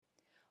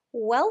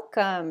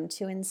Welcome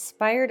to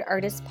Inspired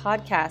Artist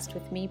Podcast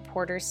with me,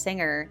 Porter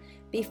Singer.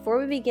 Before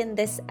we begin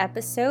this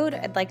episode,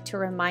 I'd like to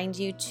remind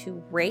you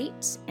to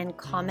rate and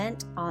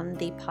comment on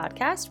the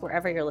podcast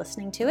wherever you're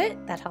listening to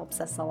it. That helps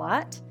us a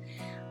lot.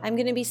 I'm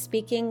going to be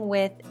speaking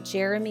with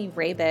Jeremy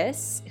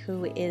Rabus,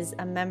 who is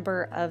a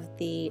member of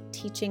the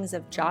Teachings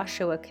of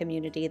Joshua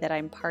community that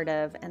I'm part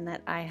of and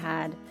that I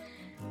had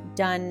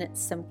done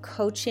some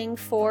coaching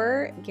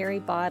for. Gary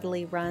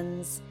Bodley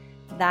runs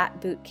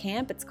that boot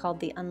camp. It's called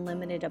the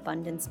Unlimited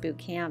Abundance Boot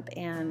Camp,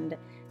 and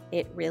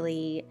it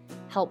really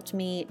helped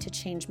me to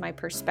change my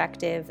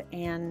perspective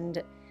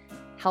and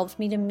helped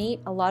me to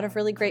meet a lot of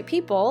really great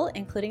people,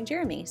 including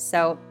Jeremy.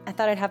 So I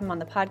thought I'd have him on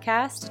the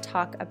podcast to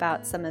talk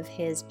about some of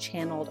his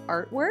channeled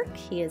artwork.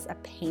 He is a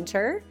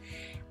painter.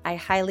 I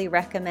highly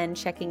recommend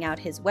checking out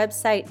his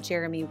website,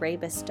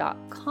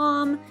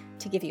 jeremyrabus.com,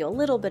 to give you a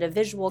little bit of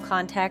visual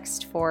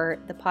context for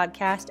the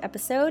podcast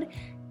episode.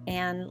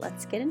 And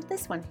let's get into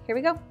this one. Here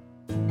we go.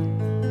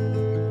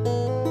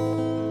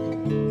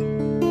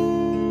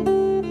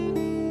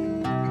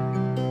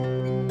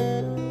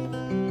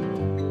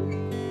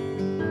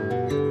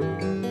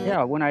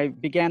 Yeah, when I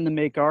began to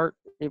make art,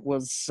 it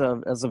was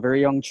as a very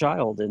young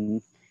child.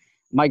 And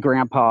my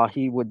grandpa,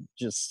 he'd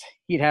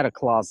had a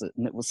closet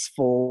and it was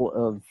full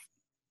of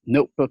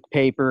notebook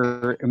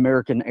paper,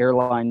 American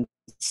Airlines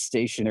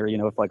stationery,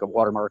 with like a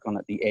watermark on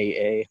it, the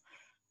AA.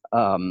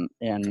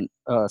 And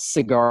a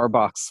cigar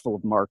box full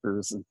of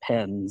markers and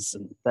pens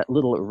and that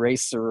little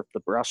eraser with the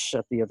brush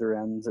at the other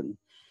end. And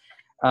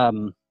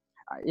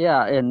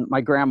and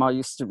my grandma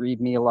used to read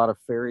me a lot of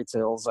fairy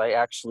tales.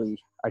 I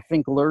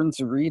think learned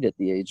to read at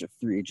the age of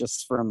 3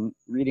 just from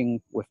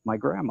reading with my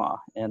grandma.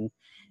 And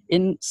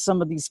in some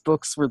of these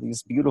books were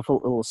these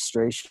beautiful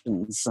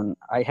illustrations, and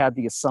I had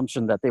the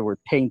assumption that they were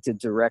painted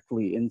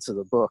directly into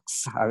the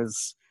books. I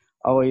was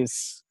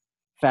always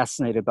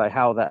fascinated by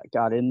how that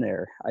got in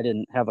there. I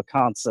didn't have a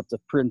concept of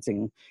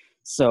printing.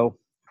 So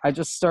I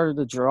just started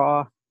to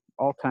draw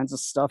all kinds of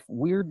stuff,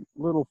 weird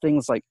little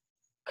things like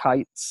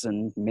kites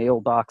and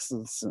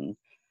mailboxes and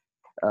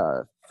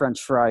French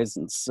fries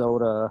and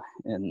soda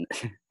and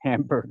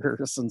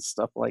hamburgers and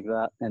stuff like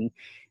that. And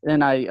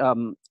then I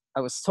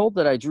was told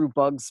that I drew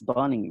Bugs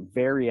Bunny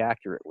very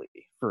accurately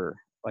for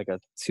like a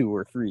 2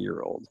 or 3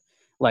 year old.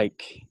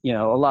 Like, a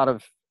lot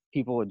of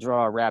people would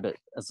draw a rabbit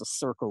as a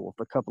circle with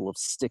a couple of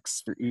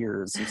sticks for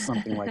ears or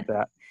something like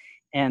that.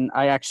 And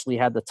I actually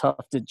had the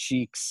tufted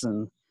cheeks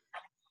and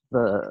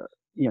the,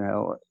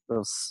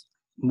 those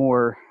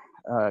more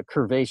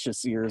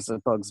curvaceous ears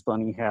that Bugs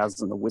Bunny has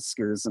and the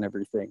whiskers and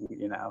everything,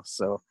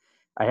 So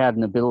I had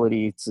an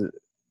ability to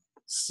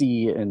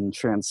see and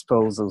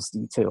transpose those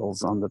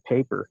details on the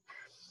paper.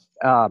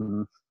 My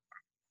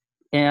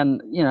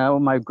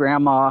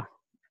grandma,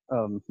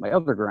 my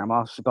other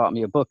grandma, she bought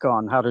me a book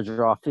on how to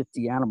draw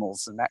 50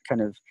 animals, and that kind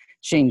of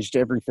changed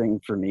everything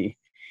for me.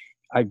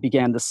 I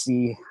began to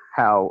see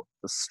how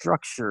the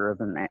structure of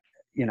an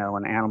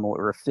animal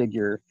or a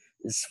figure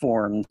is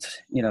formed,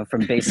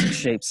 from basic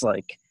shapes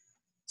like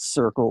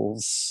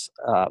circles,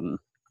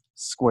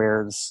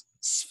 squares,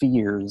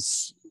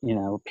 spheres,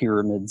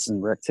 pyramids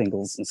and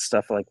rectangles and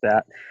stuff like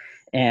that.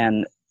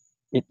 And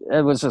it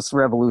was just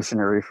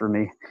revolutionary for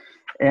me.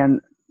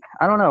 And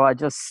I don't know, I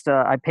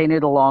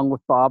painted along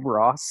with Bob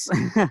Ross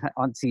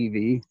on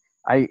TV.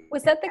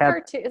 Was that the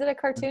cartoon? Is it a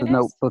cartoonist? The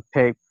notebook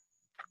paper.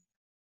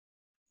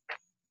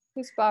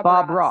 Who's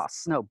Bob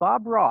Ross? No,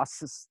 Bob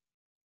Ross is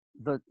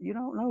you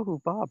don't know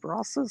who Bob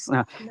Ross is?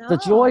 No. No. The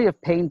Joy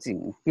of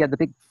Painting. He had the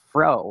big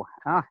fro.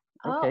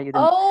 Okay.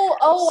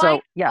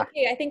 Yeah.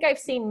 Okay, I think I've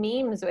seen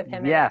memes with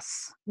him.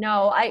 Yes.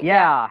 No, I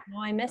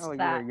missed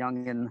that. You're a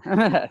youngin'.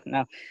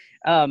 No.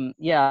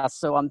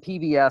 So on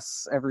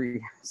PBS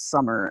every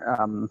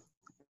summer,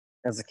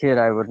 as a kid,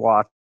 I would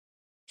watch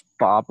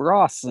Bob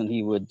Ross, and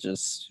he would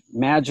just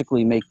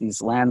magically make these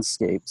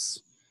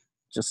landscapes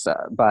just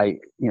by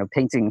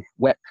painting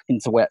wet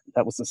into wet.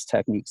 That was his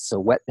technique. So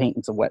wet paint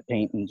into wet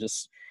paint, and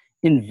just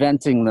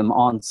inventing them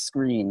on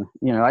screen.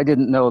 I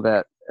didn't know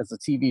that as a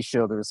TV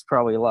show there's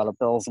probably a lot of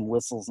bells and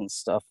whistles and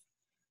stuff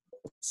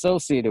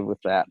associated with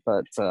that.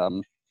 But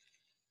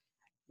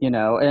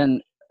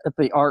and at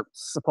the art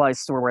supply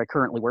store where I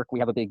currently work, we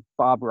have a big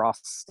Bob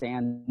Ross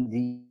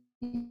standee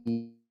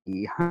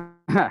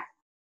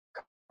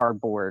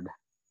cardboard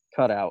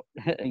cutout.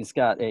 He's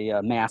got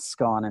a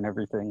mask on and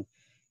everything.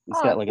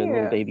 He's got like a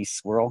little baby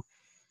squirrel.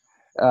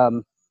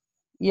 Bob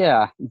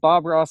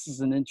Ross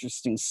is an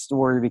interesting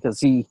story because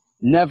he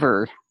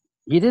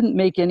didn't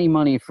make any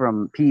money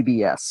from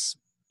PBS.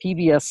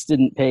 PBS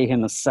didn't pay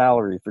him a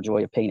salary for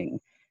Joy of Painting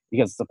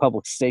because it's a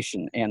public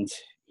station. And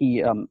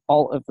he,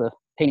 all of the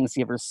paintings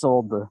he ever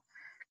sold, the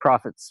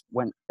profits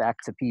went back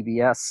to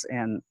PBS.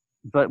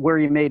 But where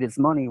he made his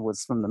money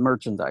was from the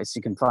merchandise.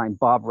 You can find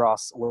Bob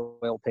Ross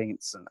oil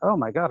paints. And oh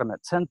my God, I'm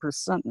at 10%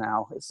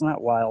 now. Isn't that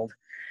wild?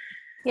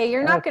 Yeah,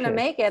 you're not going to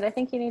make it. I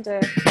think you need to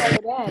plug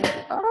it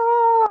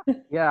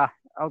in. Yeah,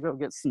 I'll go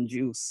get some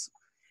juice.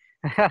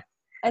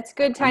 That's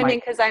good I timing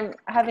might, because I'm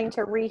having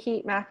to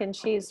reheat mac and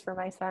cheese for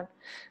my son.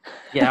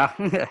 yeah.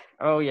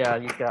 Oh yeah,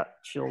 you've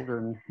got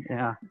children.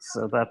 Yeah,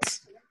 so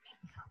that's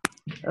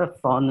a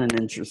fun and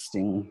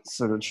interesting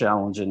sort of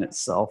challenge in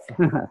itself.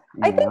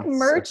 I think So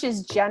merch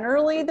is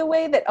generally the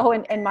way that, oh,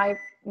 and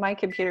my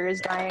computer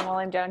is dying while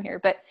I'm down here,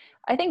 but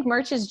I think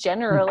merch is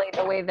generally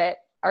the way that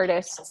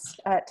artists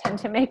tend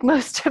to make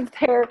most of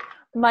their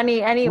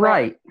money anyway.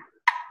 right.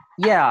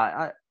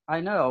 Yeah, I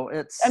know. I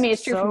It's mean,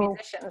 it's true for so,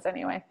 musicians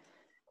anyway.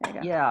 There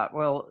you go. yeah,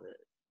 well,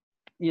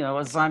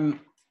 as I'm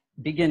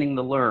beginning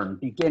to learn,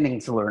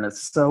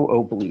 it's so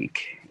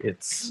oblique.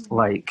 It's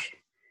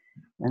like,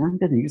 and I've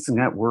been using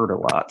that word a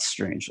lot,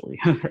 strangely.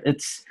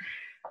 It's,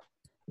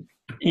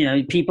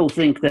 people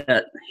think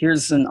that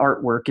here's an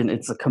artwork and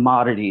it's a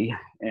commodity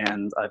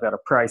and I've got to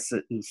price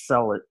it and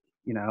sell it.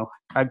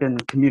 I've been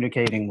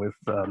communicating with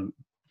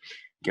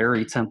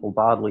Gary Temple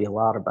Bodley a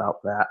lot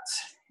about that,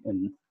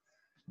 and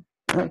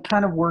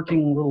kind of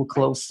working a little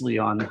closely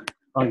on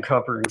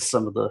uncovering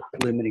some of the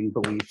limiting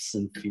beliefs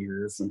and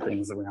fears and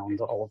things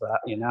around all of that.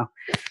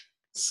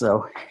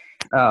 So,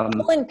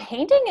 Well, and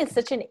painting is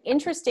such an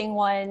interesting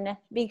one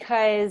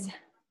because,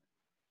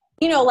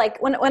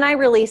 like when I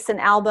release an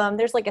album,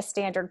 there's like a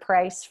standard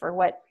price for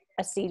what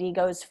a CD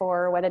goes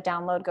for, what a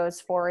download goes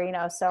for,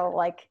 so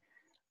like,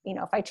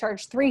 if I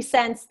charge 3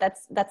 cents,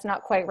 that's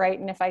not quite right.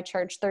 And if I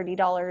charge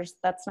 $30,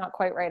 that's not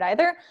quite right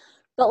either.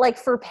 But like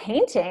for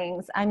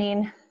paintings, I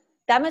mean,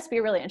 that must be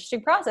a really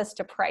interesting process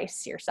to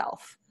price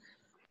yourself.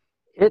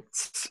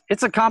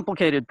 it's a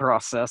complicated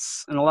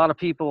process, and a lot of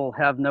people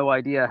have no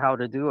idea how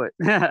to do it.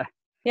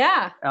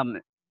 Yeah.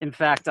 In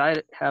fact,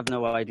 I have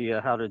no idea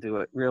how to do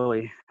it,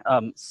 really.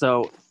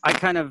 So I've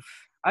kind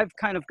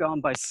of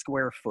gone by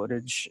square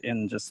footage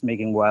and just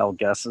making wild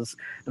guesses.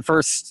 The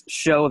first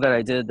show that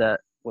I did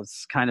that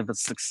was kind of a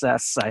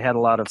success, I had a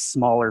lot of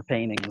smaller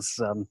paintings.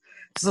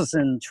 This was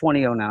in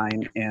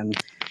 2009, and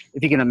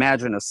if you can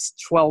imagine a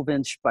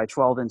 12-inch by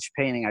 12-inch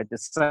painting, I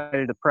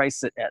decided to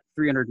price it at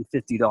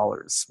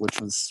 $350,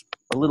 which was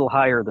a little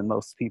higher than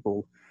most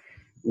people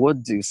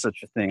would do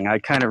such a thing. I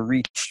kind of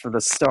reached for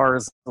the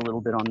stars a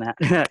little bit on that,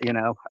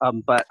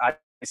 but I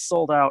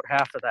sold out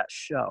half of that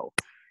show.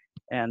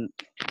 And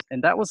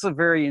that was a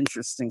very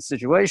interesting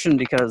situation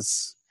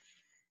because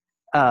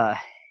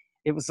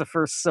it was the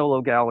first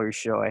solo gallery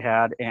show I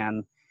had,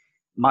 and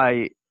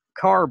my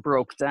car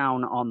broke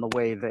down on the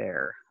way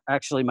there.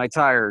 Actually, my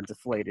tire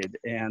deflated,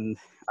 and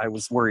I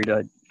was worried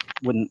I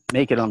wouldn't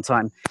make it on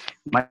time.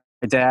 My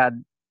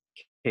dad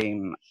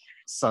came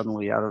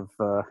suddenly out of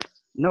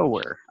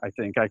nowhere. I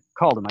think I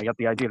called him. I got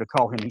the idea to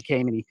call him. He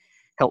came and he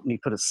helped me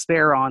put a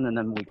spare on, and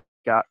then we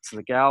got to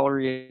the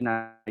gallery, and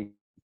I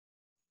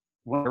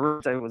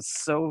was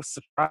so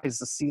surprised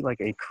to see like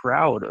a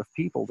crowd of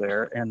people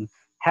there, and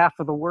half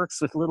of the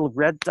works with little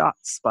red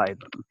dots by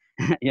them,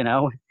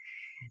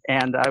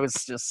 and I was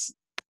just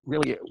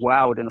really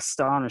wowed and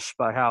astonished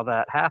by how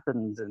that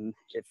happened, and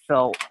it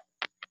felt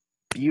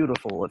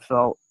beautiful.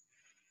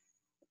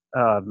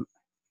 Um,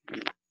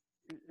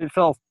 it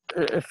felt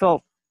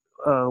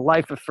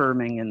life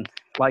affirming and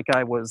like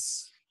I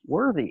was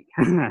worthy,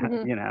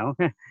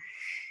 Mm-hmm.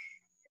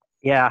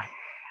 Yeah.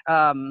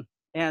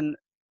 And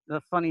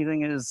the funny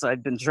thing is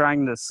I've been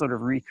trying to sort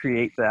of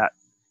recreate that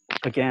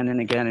again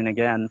and again and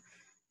again,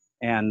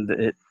 and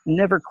it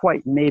never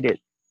quite made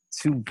it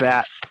to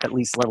that at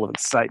least level of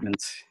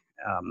excitement.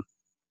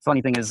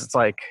 Funny thing is, it's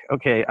like,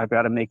 okay, I've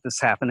got to make this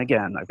happen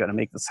again. I've got to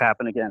make this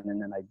happen again.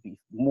 And then I'd be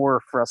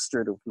more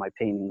frustrated with my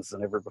paintings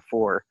than ever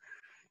before.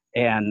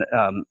 And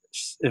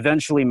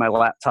eventually my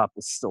laptop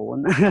was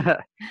stolen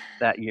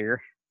that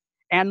year,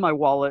 and my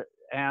wallet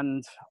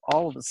and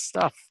all of the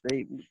stuff.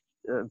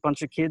 A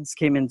bunch of kids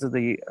came into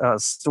the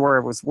store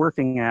I was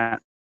working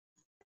at,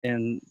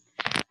 and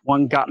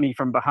one got me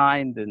from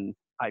behind, and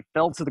I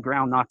fell to the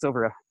ground, knocked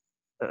over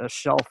a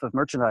shelf of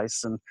merchandise.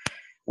 And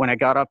when I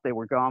got up, they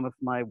were gone with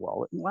my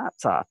wallet and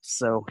laptop.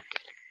 So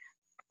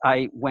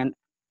I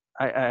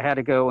had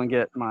to go and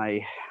get my,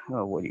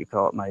 what do you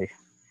call it, my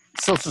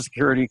Social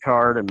Security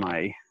card and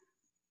my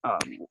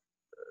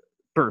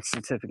birth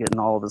certificate and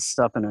all of this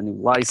stuff and a new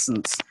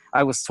license.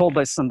 I was told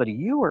by somebody,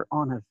 "You were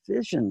on a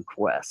vision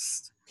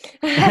quest."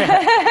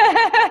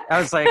 I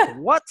was like,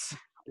 what?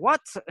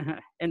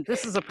 And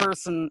this is a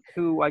person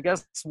who I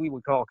guess we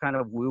would call kind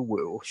of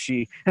woo-woo.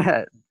 She,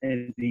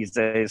 in these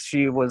days,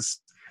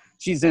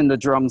 she's in the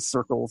drum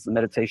circles and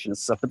meditation and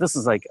stuff, but this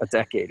is like a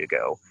decade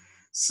ago.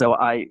 So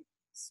I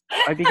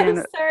began.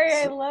 I'm sorry,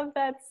 I love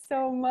that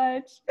so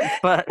much.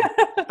 But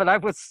I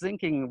was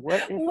thinking,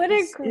 what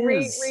a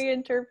great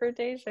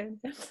reinterpretation.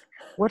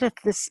 What if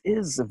this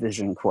is a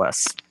vision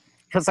quest?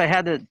 Because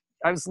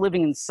I was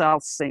living in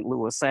South St.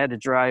 Louis. I had to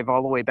drive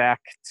all the way back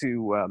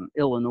to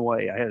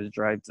Illinois. I had to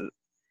drive to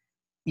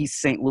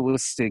East St.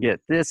 Louis to get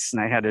this,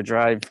 and I had to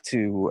drive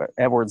to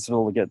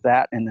Edwardsville to get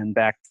that, and then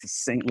back to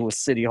St. Louis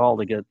City Hall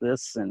to get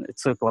this. And it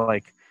took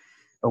like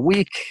a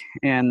week,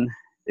 and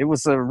it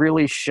was a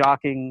really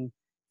shocking,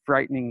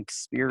 frightening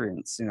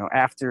experience.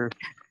 After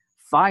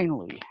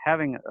finally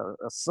having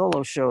a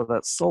solo show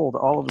that sold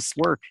all of this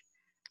work,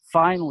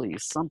 finally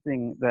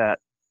something that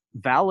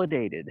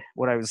validated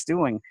what I was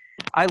doing,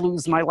 I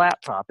lose my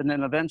laptop. And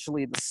then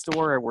eventually the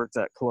store I worked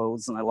at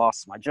closed and I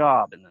lost my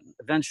job. And then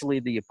eventually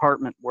the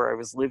apartment where I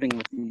was living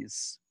with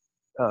these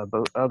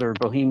other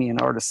bohemian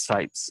artist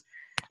types,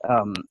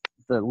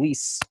 the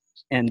lease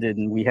ended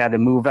and we had to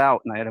move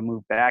out, and I had to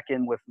move back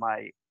in with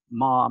my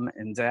mom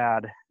and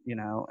dad,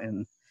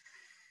 and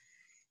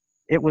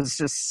it was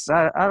just,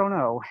 I don't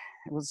know,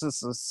 it was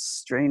just a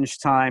strange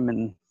time.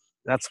 And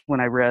that's when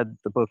I read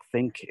the book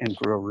Think and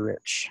Grow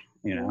Rich,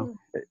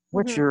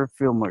 which you're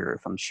familiar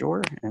with, I'm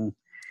sure. And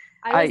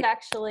I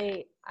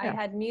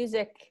had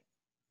music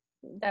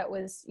that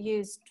was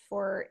used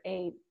for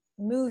a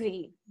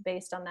movie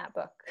based on that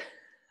book.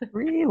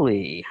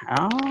 Really?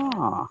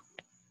 Ah,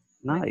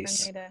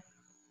 nice.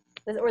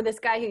 Or this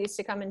guy who used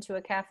to come into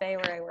a cafe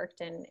where I worked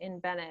in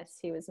Venice,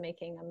 he was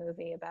making a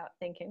movie about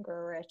Think and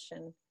Grow Rich,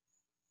 and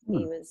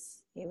he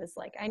was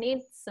like, I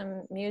need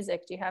some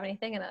music. Do you have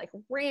anything? And I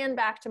ran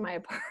back to my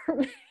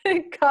apartment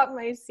and got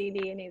my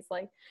CD, and he's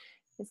like,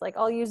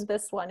 I'll use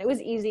this one. It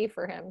was easy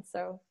for him.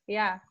 So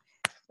yeah.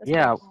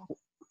 Yeah. Cool.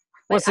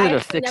 Was it a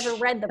fiction?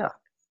 Never read the book.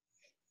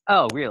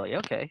 Oh, really?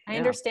 Okay. I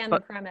understand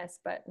the premise,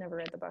 but never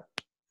read the book.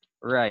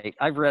 Right.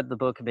 I've read the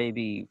book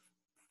maybe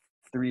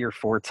 3 or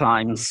 4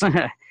 times.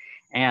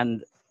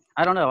 And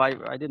I don't know,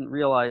 I didn't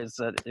realize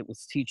that it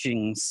was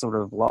teaching sort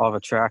of law of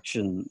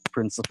attraction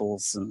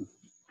principles and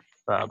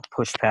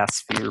push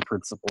past fear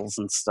principles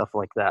and stuff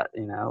like that,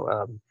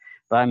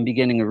 but I'm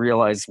beginning to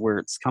realize where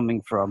it's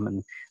coming from,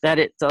 and that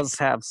it does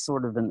have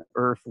sort of an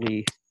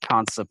earthly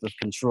concept of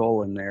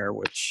control in there,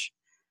 which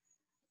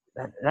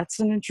that's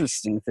an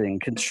interesting thing.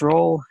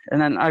 Control.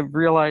 And then I've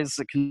realized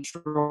that control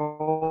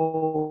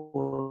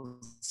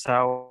is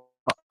how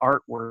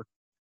artwork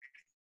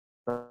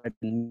I've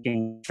been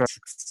making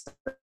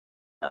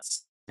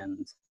success,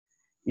 and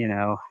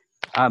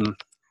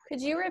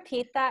could you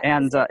repeat that?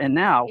 And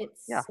now it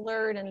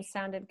slurred and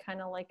sounded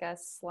kind of like a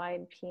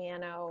slide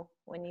piano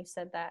when you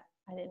said that.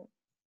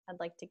 I'd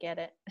like to get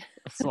it.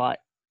 Slide.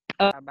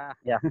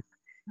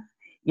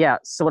 Yeah.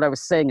 So what I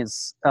was saying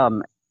is,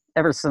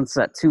 ever since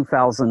that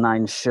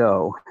 2009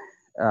 show,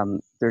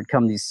 there'd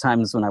come these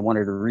times when I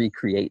wanted to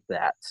recreate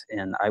that,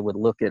 and I would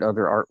look at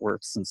other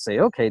artworks and say,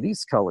 okay,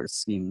 these color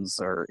schemes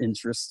are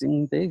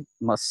interesting. They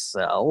must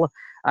sell.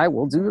 I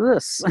will do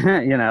this,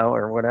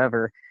 or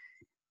whatever.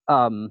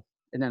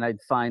 And then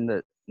I'd find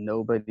that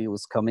nobody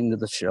was coming to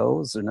the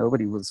shows or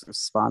nobody was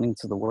responding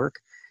to the work.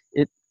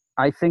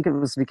 I think it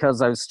was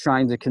because I was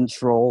trying to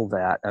control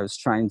that. I was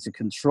trying to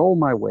control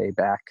my way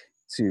back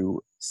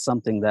to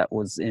something that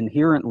was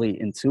inherently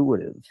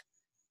intuitive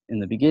in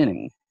the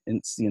beginning.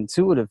 It's the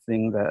intuitive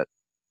thing that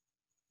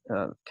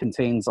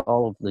contains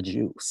all of the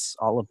juice,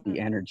 all of the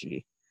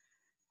energy.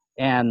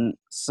 And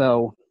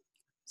so,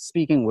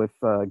 speaking with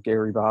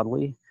Gary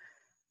Bodley,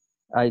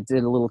 I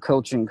did a little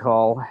coaching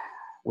call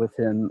with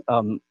him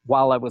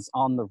while I was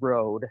on the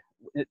road.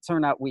 It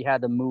turned out we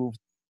had to move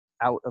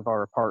out of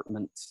our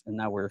apartment, and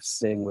now we're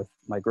staying with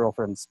my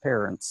girlfriend's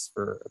parents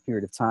for a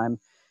period of time.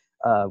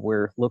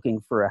 We're looking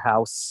for a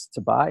house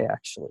to buy,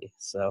 actually.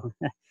 So,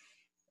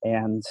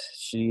 and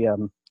she,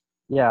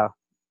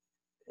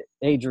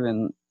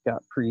 Adrian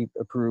got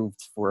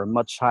pre-approved for a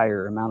much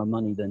higher amount of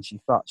money than she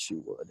thought she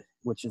would,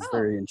 which is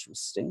very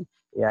interesting.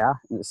 Yeah,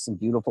 and there's some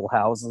beautiful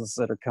houses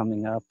that are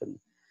coming up, and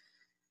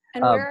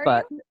where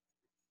are you?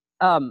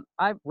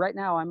 Right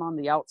now I'm on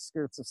the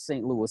outskirts of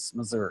St. Louis,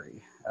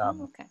 Missouri.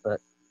 Okay.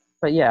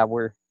 But yeah,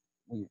 we're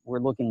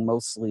looking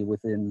mostly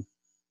within,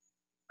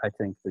 I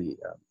think, the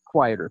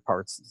quieter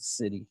parts of the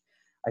city.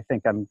 I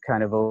think I'm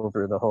kind of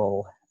over the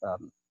whole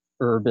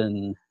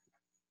urban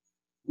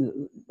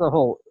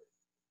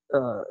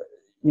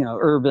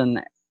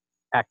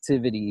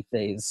activity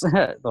phase.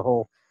 The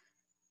whole,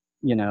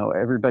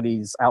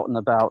 everybody's out and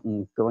about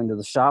and going to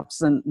the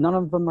shops, and none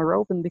of them are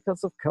open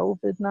because of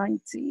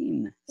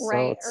COVID-19.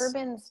 Right. So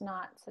urban's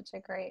not such a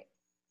great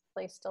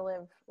place to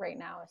live right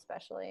now,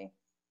 especially.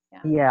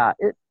 Yeah.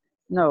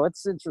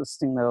 It's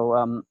interesting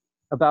though.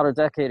 About a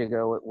decade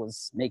ago, it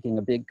was making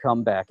a big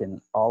comeback, and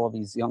all of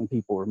these young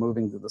people were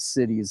moving to the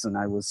cities, and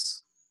I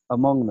was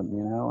among them,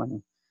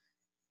 and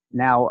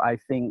now I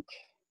think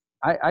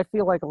I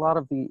feel like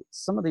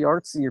some of the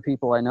artsier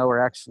people I know are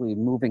actually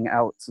moving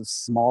out to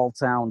small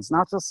towns,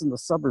 not just in the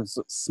suburbs,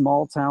 but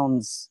small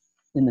towns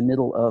in the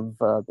middle of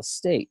the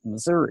state,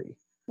 Missouri,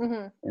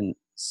 and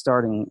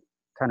starting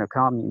kind of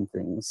commune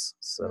things.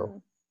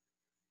 So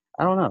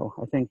I don't know.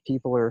 I think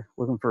people are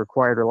looking for a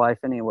quieter life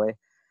anyway.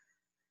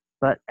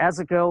 But as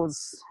it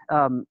goes,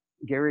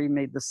 Gary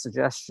made this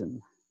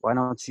suggestion. Why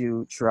don't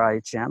you try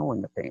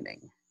channeling a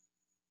painting?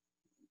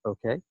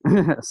 Okay.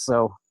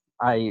 So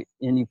and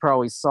you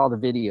probably saw the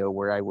video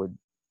where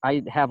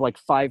I'd have like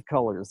 5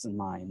 colors in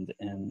mind,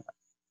 and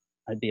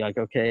I'd be like,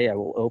 okay, I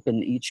will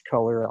open each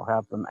color. I'll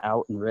have them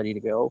out and ready to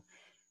go.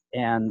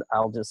 And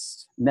I'll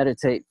just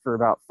meditate for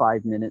about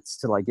 5 minutes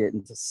till I get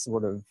into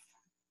sort of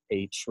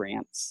a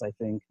trance, I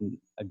think. And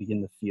I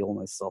begin to feel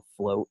myself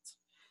float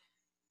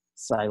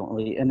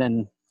silently. And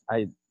then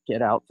I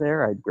get out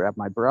there, I'd grab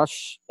my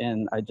brush,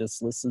 and I'd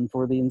just listen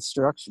for the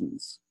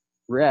instructions.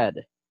 Red,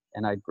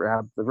 and I'd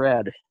grab the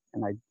red,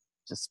 and I'd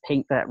just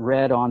paint that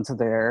red onto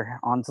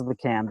the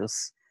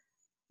canvas,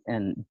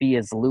 and be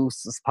as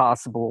loose as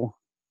possible.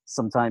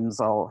 Sometimes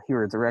I'll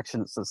hear a direction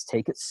that says,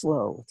 take it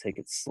slow,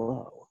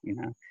 you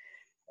know,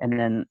 and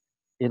then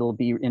it'll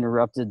be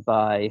interrupted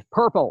by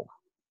purple.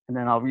 And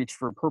then I'll reach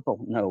for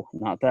purple. No,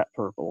 not that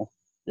purple.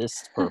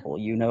 This purple.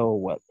 You know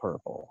what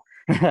purple.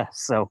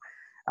 So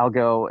I'll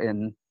go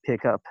and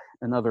pick up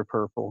another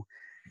purple,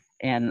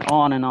 and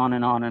on and on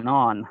and on and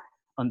on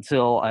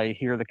until I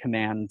hear the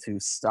command to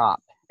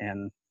stop.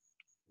 And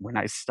when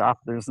I stop,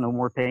 there's no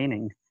more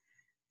painting.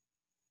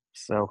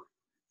 So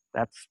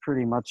that's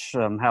pretty much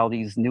how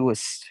these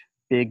newest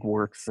big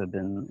works have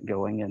been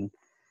going.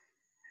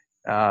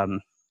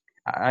 And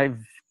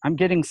I'm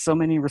getting so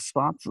many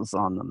responses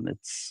on them.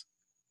 It's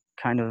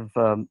kind of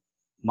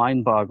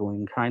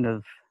mind-boggling, kind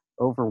of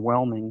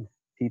overwhelming.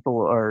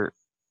 People are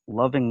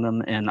loving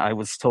them, and I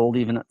was told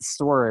even at the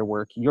store I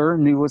work, your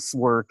newest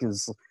work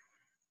is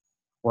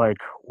like,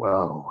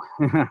 whoa,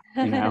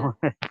 you know.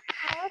 Oh,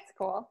 that's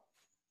cool.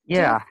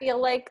 Yeah. Do you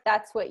feel like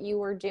that's what you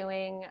were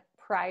doing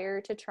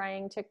prior to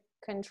trying to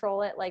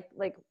control it? Like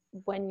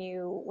when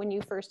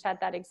you first had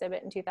that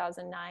exhibit in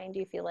 2009, do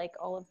you feel like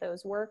all of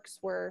those works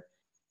were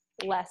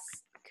less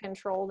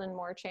controlled and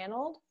more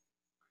channeled?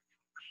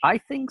 I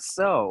think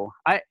so.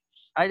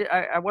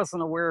 I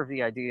wasn't aware of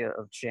the idea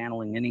of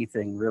channeling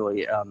anything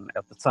really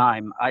at the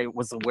time. I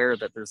was aware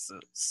that there's a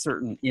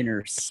certain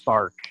inner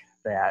spark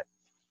that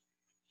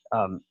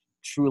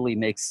truly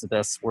makes the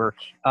best work.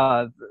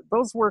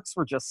 Those works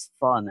were just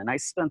fun, and I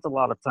spent a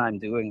lot of time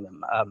doing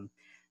them.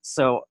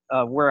 So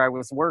where I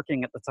was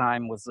working at the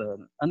time was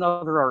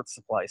another art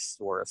supply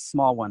store, a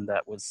small one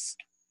that was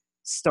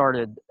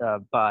started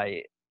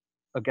by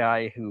a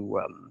guy who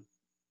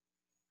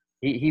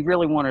he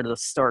really wanted to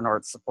start an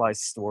art supply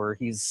store.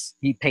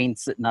 He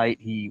paints at night.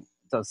 He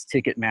does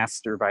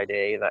Ticketmaster by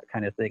day, that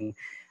kind of thing.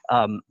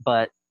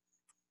 But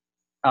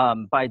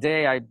by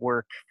day, I'd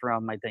work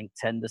from, I think,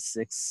 10 to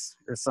 6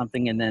 or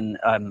something. And then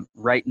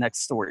right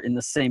next door in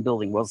the same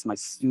building was my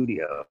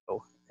studio.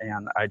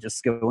 And I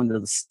just go into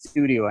the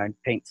studio and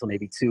paint till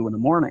maybe 2 in the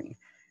morning.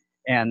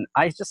 And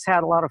I just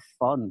had a lot of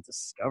fun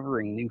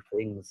discovering new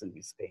things in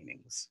these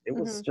paintings. It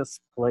was just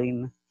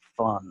plain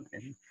fun.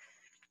 And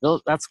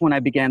that's when I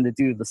began to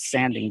do the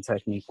sanding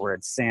technique, where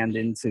I'd sand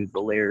into the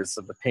layers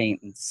of the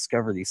paint and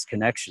discover these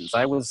connections.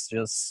 I was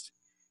just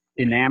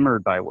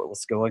enamored by what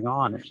was going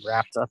on and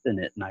wrapped up in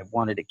it, and I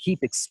wanted to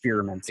keep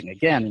experimenting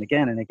again and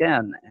again and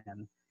again.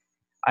 And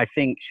I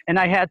think, and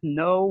I had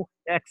no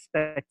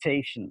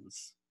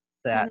expectations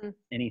that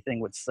anything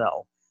would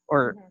sell,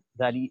 or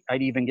that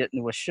I'd even get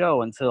into a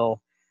show,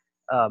 until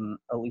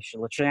Alicia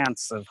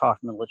LaChance of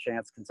Hoffman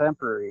LaChance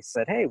Contemporary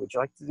said, "Hey, would you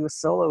like to do a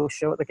solo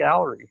show at the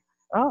gallery?"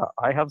 "Oh,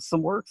 I have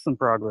some works in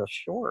progress."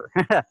 "Sure."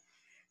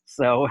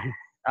 So,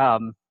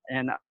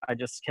 and I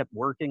just kept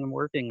working and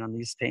working on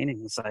these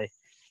paintings.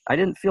 I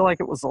didn't feel like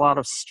it was a lot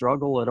of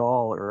struggle at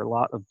all, or a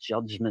lot of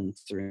judgment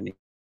or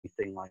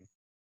anything like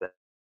that.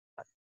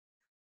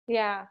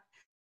 Yeah.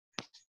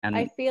 And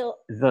I feel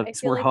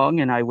were like, hung,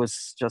 and I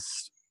was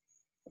just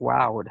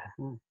wowed.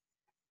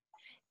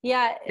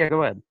 yeah,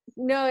 Go ahead.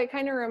 no, it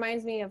kind of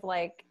reminds me of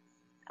like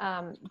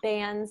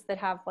bands that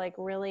have like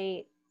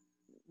really,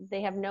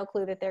 they have no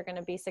clue that they're going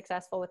to be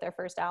successful with their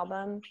first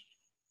album,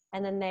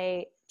 and then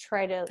they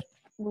try to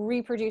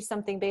reproduce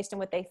something based on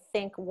what they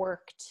think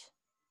worked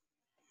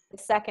the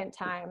second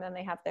time, and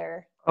they have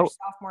their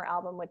sophomore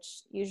album,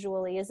 which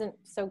usually isn't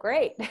so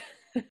great.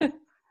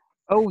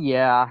 Oh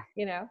yeah.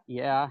 You know?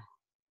 Yeah.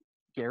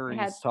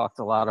 Gary's talked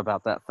a lot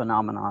about that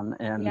phenomenon.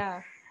 And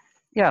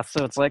yeah,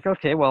 so it's like,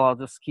 okay, well, I'll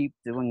just keep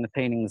doing the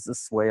paintings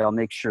this way. I'll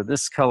make sure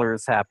this color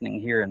is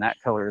happening here and that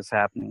color is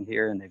happening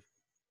here, and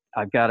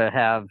I've got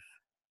to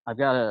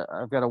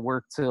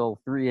work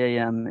till 3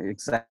 a.m.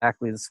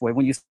 exactly this way.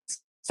 When you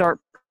start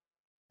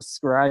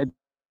prescribing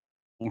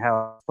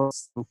how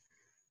it's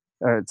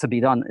supposed to be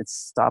done, it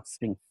stops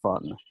being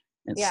fun.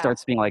 It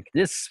starts being like,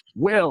 this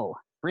will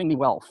bring me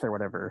wealth or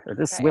whatever, or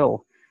this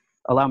will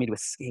allow me to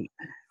escape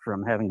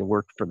from having to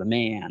work for the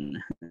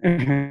man.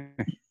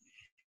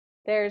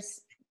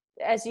 There's,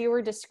 as you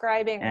were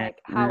describing, and like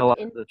how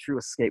the true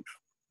escape.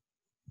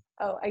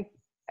 Oh, I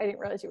didn't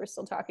realize you were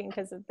still talking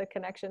because of the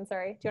connection.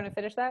 Sorry. Do you want to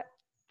finish that?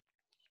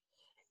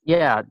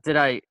 Yeah.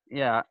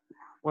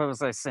 What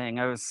was I saying?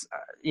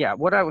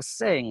 What I was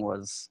saying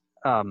was,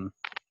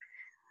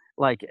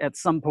 like, at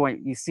some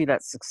point you see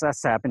that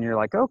success happen, you're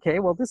like, okay,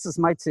 well, this is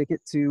my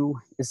ticket to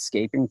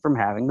escaping from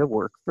having to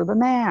work for the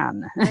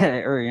man.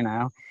 Or, you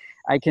know,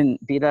 I can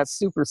be that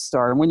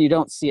superstar. And when you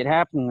don't see it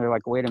happening, they're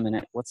like, wait a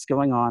minute, what's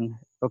going on?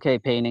 Okay,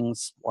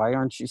 paintings, why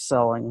aren't you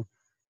selling?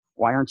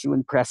 Why aren't you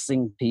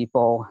impressing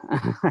people?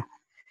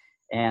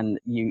 And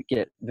you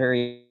get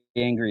very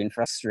angry and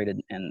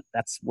frustrated. And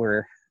that's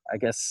where, I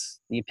guess,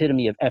 the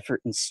epitome of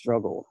effort and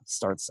struggle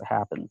starts to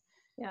happen.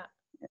 Yeah.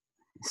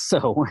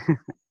 So,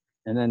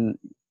 and then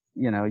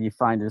you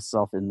find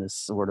yourself in this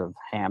sort of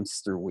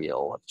hamster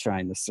wheel of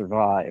trying to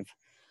survive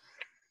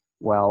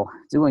while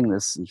doing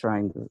this and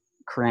trying to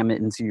cram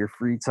it into your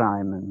free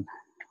time and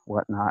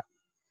whatnot.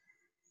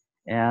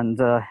 And,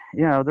 there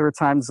were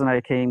times when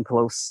I came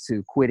close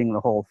to quitting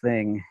the whole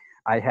thing.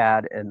 I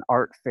had an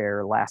art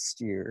fair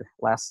last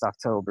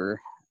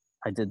October.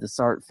 I did this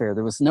art fair.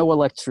 There was no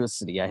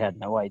electricity. I had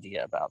no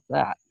idea about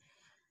that.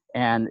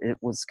 And it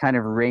was kind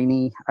of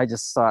rainy. I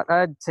just thought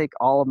I'd take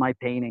all of my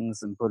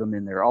paintings and put them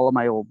in there, all of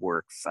my old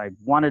works. I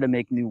wanted to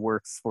make new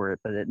works for it,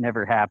 but it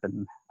never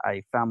happened.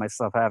 I found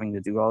myself having to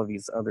do all of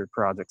these other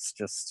projects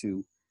just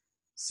to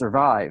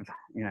survive,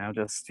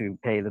 just to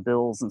pay the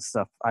bills and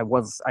stuff. I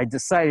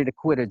decided to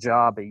quit a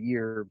job a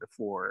year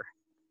before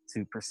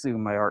to pursue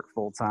my art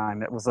full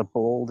time. It was a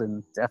bold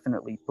and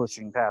definitely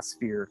pushing past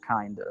fear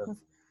kind of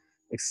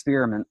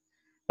experiment.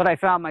 But I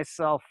found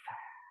myself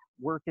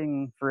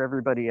working for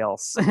everybody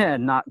else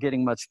and not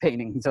getting much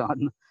painting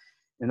done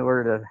in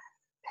order to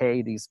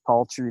pay these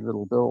paltry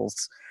little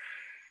bills.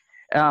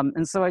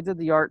 And so I did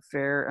the art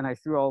fair and I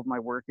threw all of my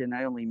work in.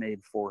 I only made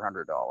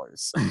 $400.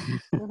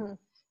 Mm-hmm.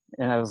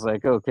 And I was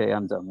like, okay,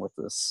 I'm done with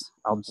this.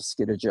 I'll just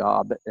get a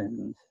job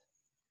and,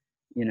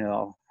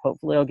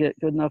 hopefully I'll get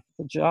good enough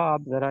at the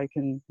job that I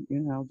can,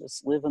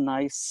 just live a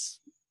nice,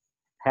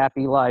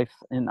 happy life.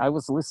 And I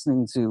was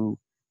listening to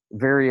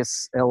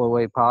various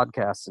LOA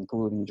podcasts,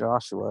 including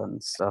Joshua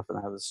and stuff. And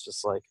I was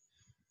just like,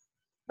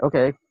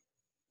 okay,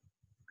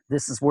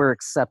 this is where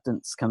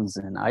acceptance comes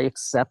in. I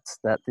accept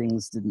that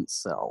things didn't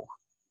sell.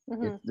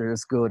 Mm-hmm.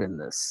 There's good in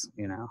this,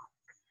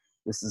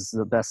 this is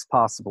the best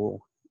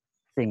possible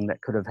thing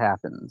that could have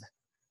happened,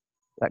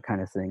 that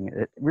kind of thing.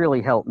 It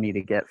really helped me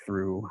to get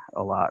through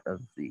a lot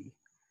of the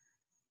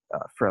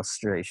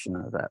frustration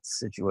of that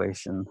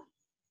situation.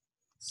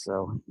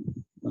 So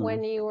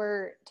when you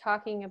were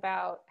talking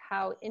about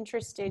how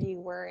interested you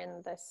were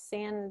in the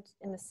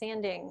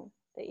sanding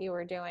that you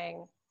were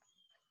doing,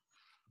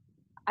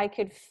 I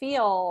could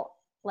feel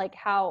like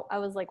how I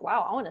was like,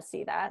 wow, I want to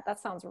see that. That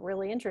sounds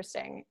really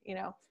interesting,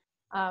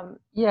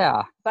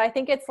 yeah. But I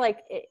think it's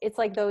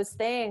like those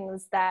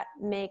things that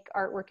make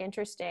artwork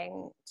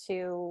interesting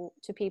to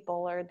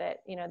people, or that,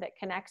 that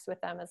connects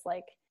with them, is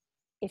like,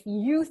 if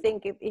you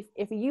think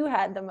if you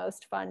had the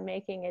most fun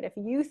making it, if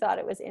you thought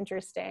it was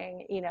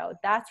interesting,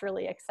 that's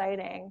really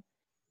exciting.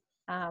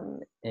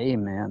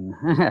 Amen.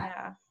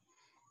 Yeah.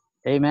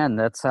 Amen.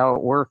 That's how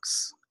it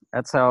works.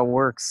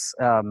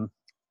 And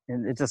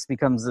it just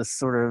becomes this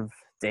sort of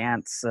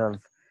dance of,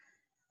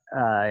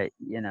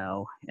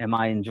 am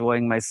I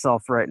enjoying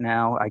myself right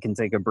now? I can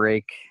take a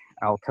break.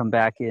 I'll come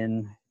back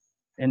in.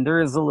 And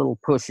there is a little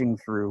pushing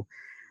through.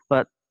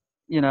 But,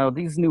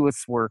 these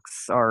newest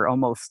works are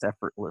almost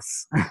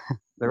effortless.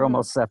 They're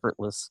almost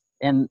effortless.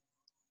 And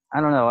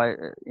I don't know,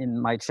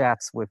 in my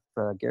chats with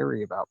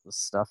Gary about this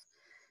stuff,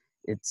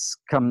 I've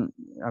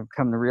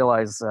come to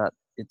realize that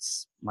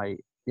it's my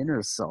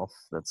inner self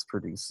that's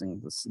producing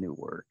this new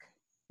work.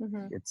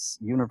 Mm-hmm. It's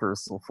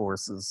universal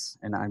forces,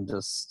 and I'm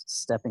just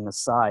stepping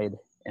aside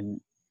and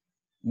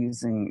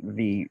using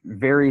the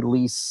very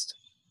least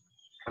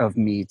of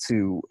me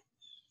to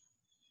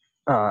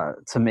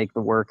make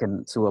the work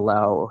and to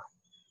allow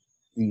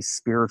these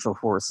spiritual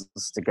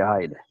forces to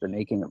guide the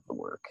making of the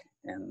work.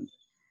 And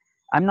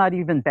I'm not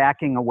even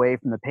backing away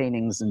from the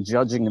paintings and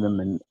judging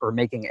them or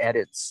making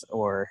edits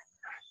or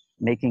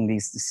making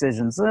these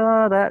decisions.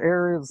 That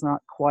area is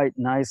not quite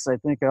nice. I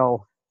think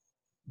I'll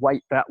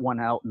wipe that one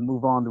out and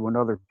move on to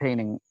another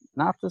painting.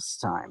 Not this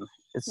time.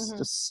 It's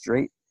just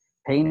straight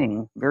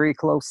painting, very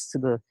close to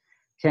the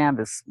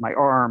canvas, my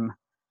arm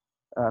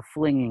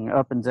flinging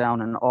up and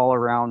down and all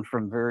around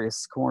from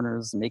various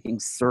corners,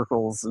 making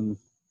circles and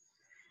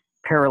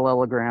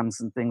parallelograms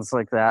and things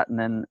like that. And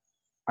then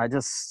I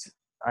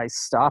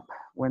stop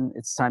when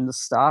it's time to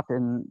stop,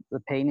 and the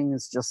painting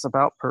is just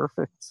about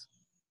perfect.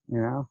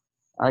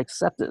 I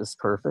accept it as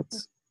perfect,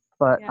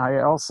 but yeah.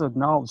 I also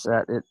acknowledge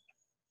that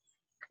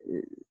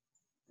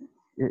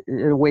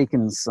it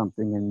awakens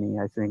something in me,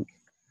 I think.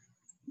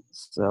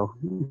 So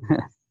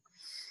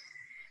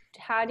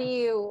how do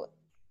you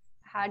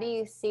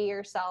see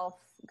yourself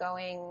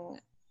going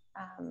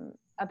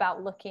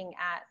about looking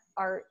at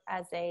art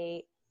as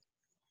a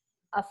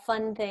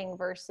fun thing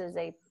versus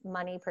a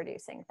money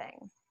producing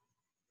thing?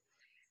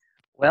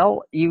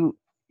 Well, you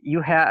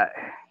have,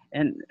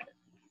 and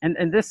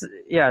this,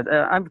 yeah,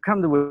 I've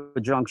come to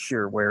a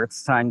juncture where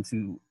it's time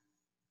to,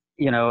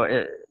 in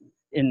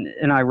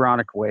an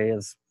ironic way,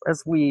 as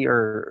we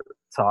are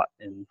taught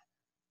in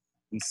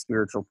these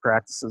spiritual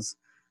practices,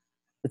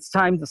 it's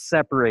time to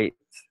separate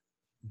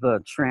the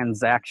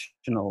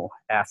transactional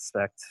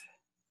aspect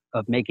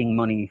of making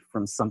money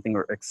from something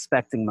or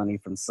expecting money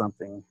from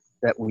something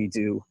that we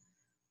do.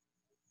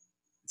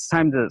 It's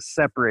time to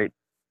separate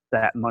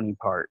that money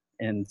part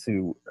and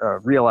to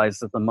realize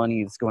that the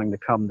money is going to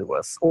come to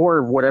us,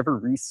 or whatever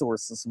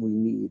resources we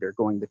need are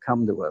going to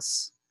come to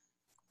us,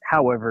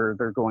 however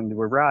they're going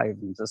to arrive,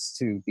 and just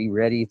to be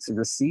ready to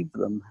receive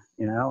them,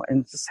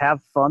 and just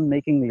have fun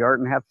making the art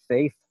and have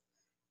faith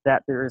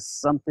that there is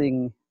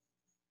something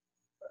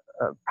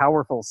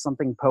powerful,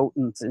 something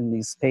potent in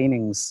these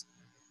paintings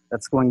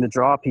that's going to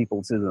draw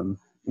people to them.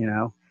 You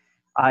know,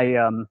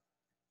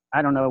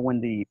 I don't know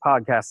when the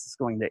podcast is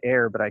going to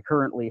air, but I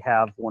currently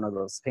have one of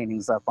those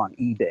paintings up on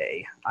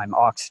eBay. I'm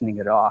auctioning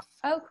it off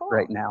Oh, cool.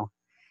 right now.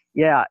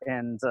 Yeah,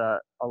 and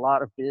a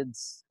lot of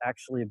bids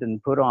actually have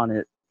been put on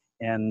it,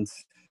 and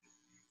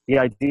the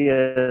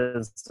idea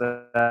is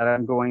that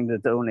I'm going to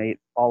donate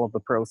all of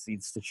the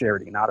proceeds to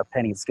charity. Not a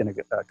penny is going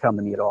to come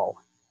to me at all.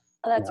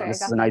 Oh, that's right.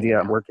 This I is got an that idea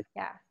email. I'm working.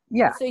 Yeah.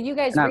 Yeah. So you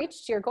guys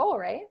reached your goal,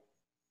 right?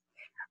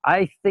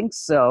 I think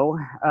so.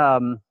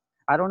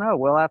 I don't know.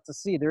 We'll have to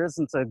see. There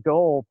isn't a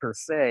goal per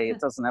se. It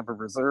doesn't have a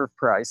reserve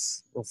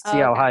price. We'll see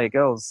how high it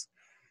goes.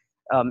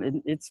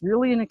 It's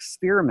really an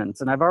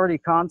experiment, and I've already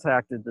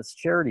contacted this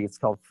charity. It's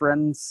called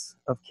Friends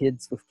of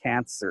Kids with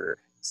Cancer,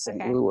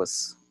 St.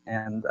 Louis,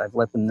 and I've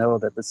let them know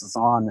that this is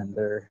on, and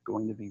they're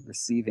going to be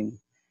receiving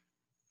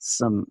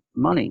some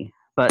money.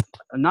 But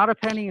not a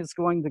penny is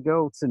going to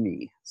go to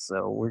me,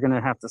 so we're going to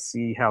have to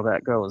see how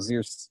that goes.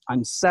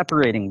 I'm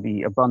separating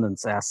the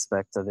abundance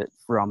aspect of it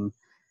from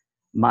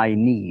my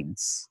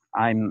needs.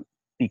 I'm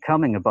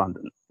becoming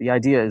abundant. The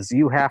idea is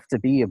you have to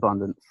be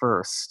abundant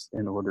first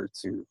in order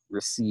to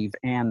receive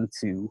and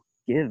to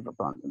give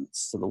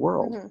abundance to the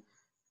world,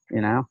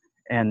 you know?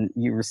 And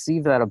you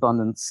receive that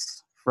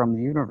abundance from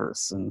the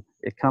universe, and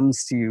it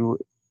comes to you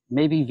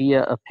maybe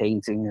via a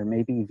painting, or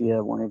maybe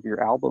via one of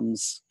your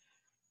albums,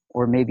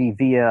 or maybe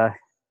via,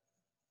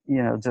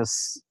 you know,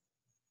 just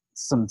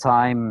some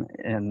time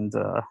and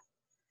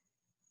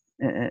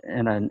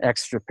an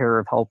extra pair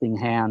of helping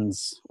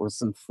hands, or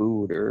some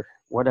food, or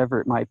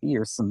whatever it might be,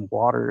 or some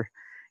water,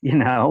 you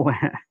know.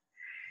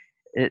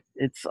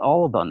 It's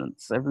all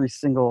abundance, every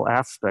single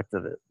aspect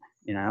of it,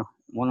 you know.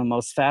 One of the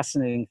most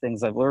fascinating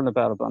things I've learned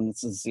about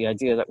abundance is the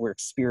idea that we're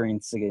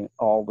experiencing it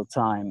all the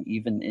time,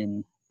 even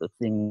in the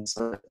things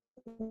that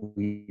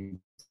we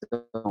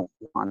don't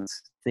want,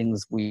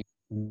 things we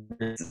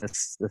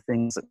resist, the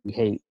things that we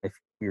hate, if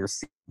we're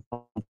seeing,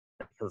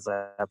 because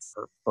that's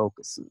our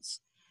focuses.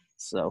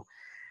 So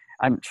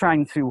I'm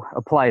trying to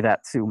apply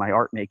that to my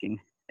art making,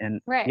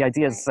 and the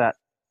idea is that,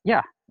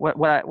 yeah, what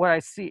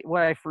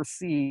I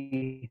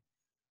foresee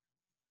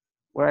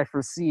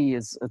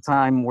is a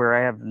time where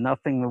I have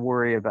nothing to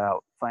worry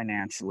about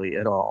financially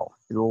at all.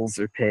 Bills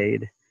are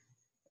paid,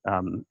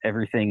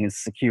 everything is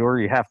secure.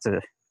 You have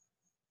to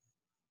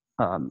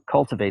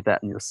cultivate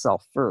that in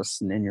yourself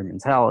first and in your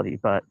mentality,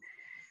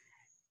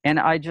 and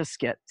I just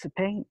get to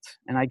paint,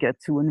 and I get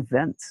to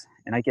invent,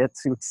 and I get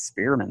to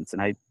experiment,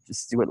 and I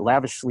just do it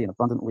lavishly and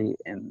abundantly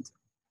and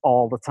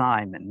all the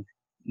time, and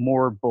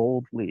more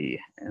boldly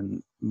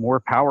and more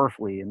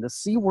powerfully, and to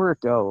see where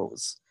it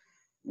goes.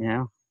 You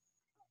know,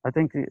 I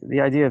think the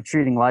idea of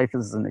treating life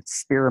as an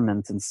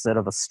experiment instead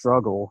of a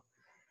struggle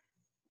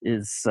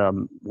is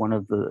one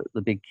of the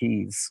big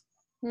keys.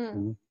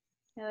 I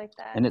like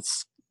that.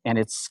 And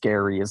it's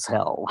scary as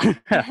hell.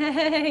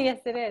 Yes,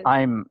 it is.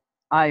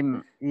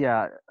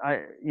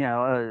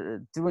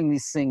 Doing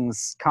these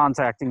things,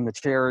 contacting the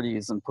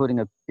charities and putting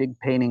a big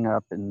painting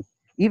up, and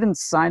even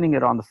signing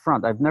it on the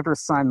front. I've never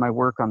signed my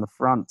work on the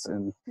front,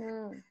 and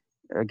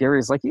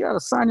Gary's like, you got to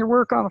sign your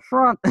work on the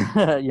front.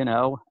 You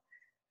know,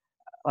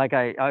 like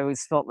I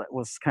always felt that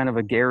was kind of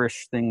a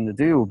garish thing to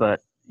do, but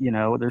you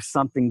know, there's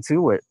something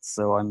to it.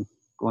 So I'm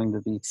going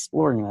to be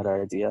exploring that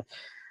idea.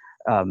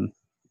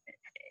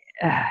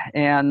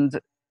 And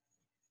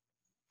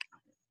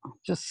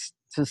just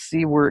to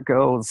see where it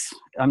goes.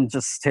 I'm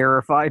just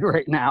terrified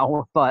right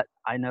now, but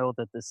I know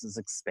that this is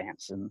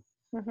expansion,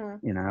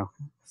 you know,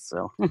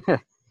 so.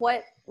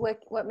 What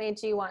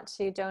made you want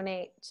to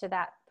donate to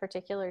that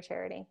particular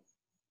charity?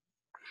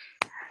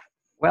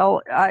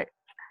 Well, I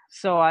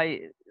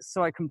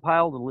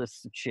compiled a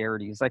list of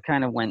charities. I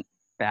kind of went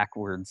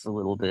backwards a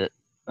little bit,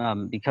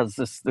 because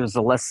there's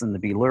a lesson to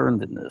be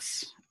learned in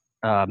this.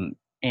 And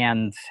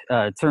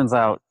it turns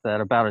out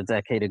that about a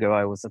decade ago,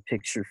 I was a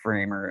picture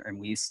framer, and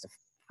we used to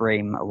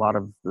frame a lot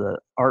of the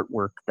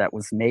artwork that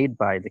was made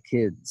by the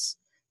kids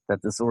that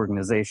this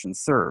organization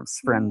serves,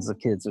 Friends of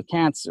Kids with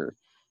Cancer.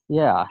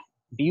 Yeah,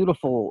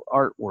 beautiful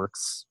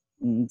artworks.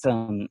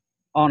 And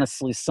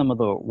honestly, some of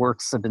the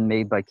works have been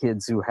made by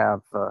kids who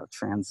have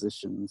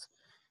transitioned,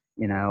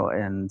 you know,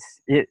 and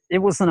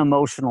it was an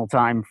emotional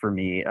time for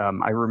me.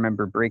 I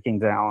remember breaking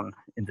down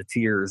into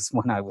tears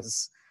when I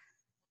was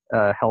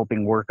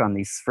helping work on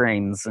these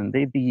frames, and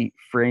they'd be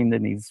framed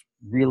in these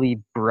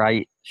really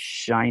bright,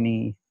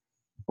 shiny,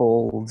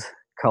 bold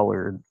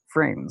colored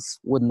frames,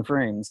 wooden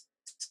frames.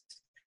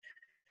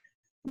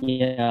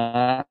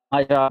 Yeah,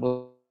 my job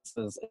was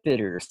as a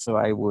fitter, so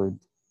I would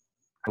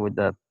put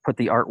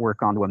the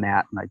artwork onto a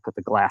mat, and I'd put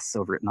the glass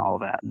over it and all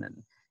that, and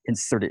then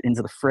insert it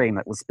into the frame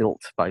that was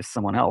built by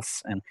someone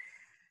else. And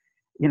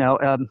you know,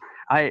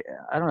 I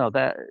don't know,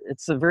 that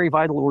it's a very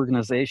vital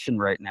organization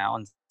right now,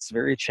 and it's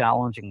very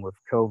challenging with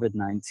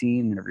COVID-19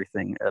 and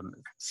everything,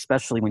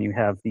 especially when you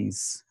have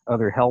these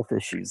other health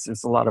issues.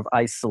 There's a lot of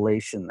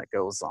isolation that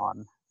goes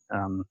on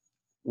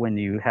when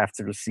you have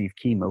to receive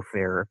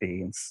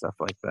chemotherapy and stuff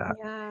like that.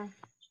 Yeah.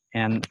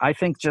 And I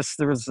think just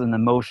there was an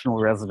emotional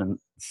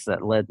resonance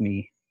that led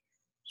me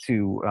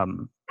to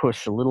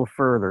push a little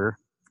further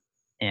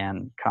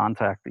and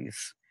contact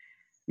these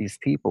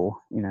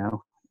people, you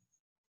know.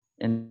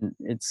 And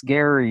it's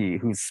Gary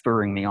who's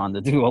spurring me on to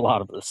do a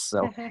lot of this.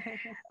 So,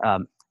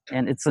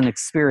 and it's an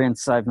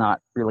experience I've not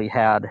really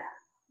had,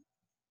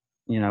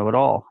 you know, at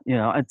all. You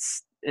know,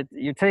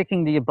 you're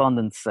taking the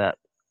abundance that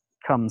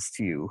comes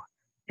to you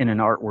in an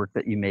artwork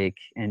that you make,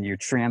 and you're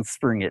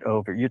transferring it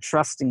over. You're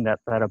trusting that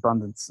that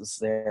abundance is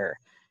there,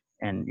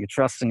 and you're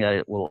trusting that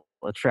it will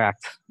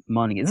attract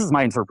money. This is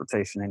my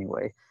interpretation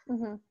anyway,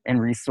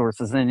 and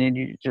resources. And then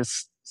you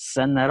just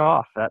send that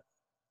off. That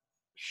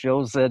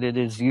shows that it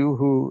is you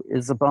who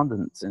is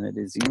abundant, and it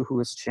is you who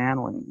is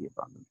channeling the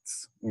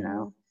abundance, you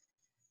know,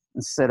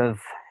 instead of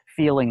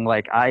feeling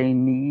like I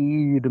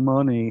need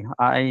money,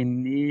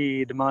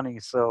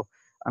 so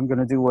I'm going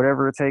to do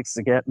whatever it takes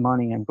to get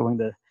money. I'm going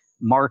to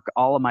mark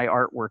all of my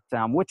artwork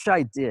down, which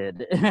I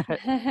did.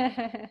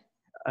 I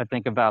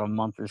think about a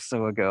month or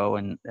so ago,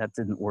 and that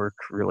didn't work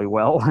really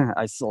well.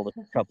 I sold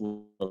a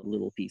couple of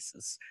little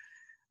pieces.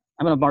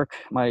 I'm going to mark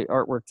my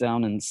artwork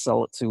down and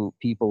sell it to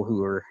people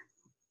who are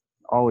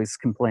always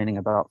complaining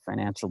about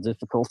financial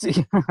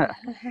difficulty.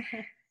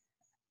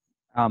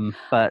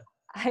 But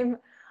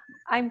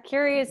I'm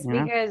curious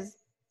because,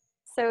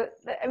 so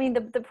I mean,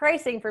 the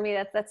pricing for me,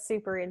 that's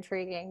super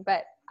intriguing,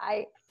 but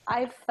I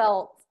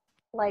felt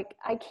like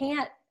I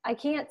can't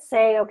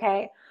say,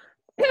 okay,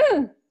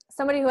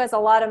 somebody who has a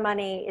lot of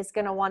money is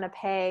going to want to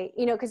pay,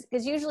 you know,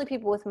 because usually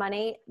people with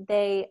money,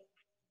 I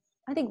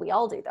think we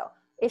all do though.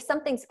 If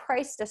something's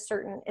priced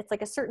it's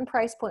like a certain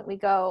price point, we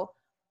go,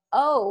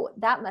 oh,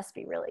 that must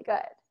be really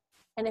good.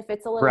 And if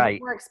it's a little bit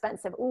more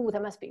expensive, ooh,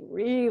 that must be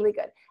really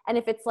good. And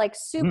if it's like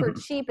super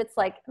cheap, it's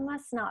like, it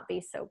must not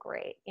be so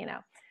great, you know?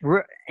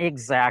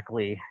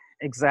 Exactly.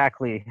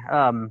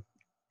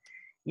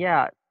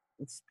 Yeah,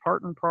 it's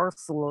part and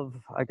parcel of,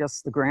 I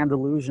guess, the grand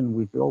illusion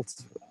we built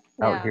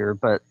out here.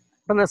 But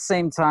at the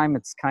same time,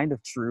 it's kind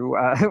of true.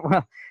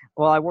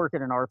 Well, I work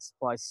at an art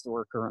supply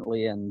store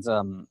currently, and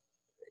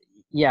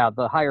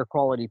the higher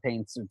quality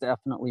paints are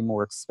definitely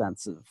more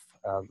expensive.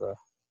 The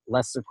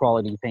lesser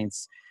quality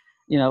paints,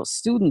 you know,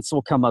 students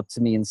will come up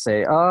to me and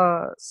say,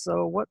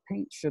 so what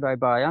paint should I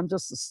buy? I'm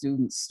just a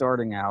student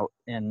starting out.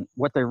 And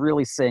what they're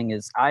really saying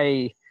is,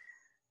 I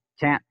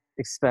can't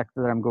expect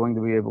that I'm going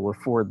to be able to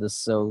afford this,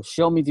 so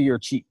show me to your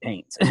cheap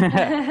paint.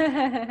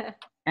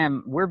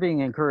 And we're being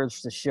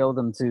encouraged to show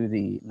them to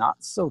the not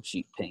so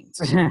cheap paint,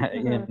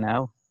 you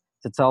know,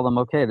 to tell them,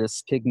 okay,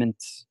 this pigment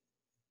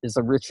is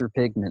a richer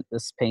pigment.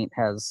 This paint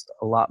has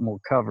a lot more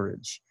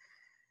coverage.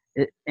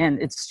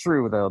 And it's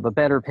true, though. The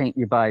better paint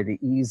you buy, the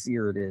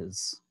easier it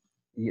is.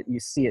 You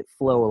see it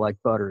flow like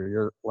butter.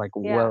 You're like,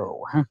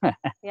 whoa.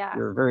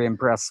 You're very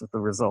impressed with the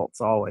results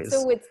always.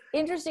 So what's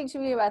interesting to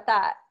me about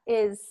that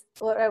is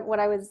what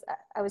I was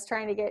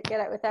trying to get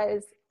at with that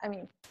is, I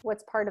mean,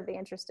 what's part of the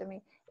interest of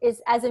me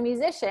is, as a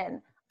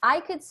musician, I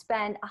could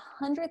spend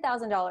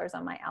 $100,000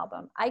 on my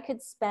album. I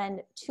could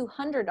spend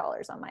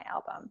 $200 on my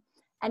album,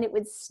 and it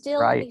would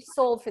still be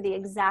sold for the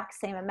exact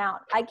same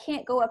amount. I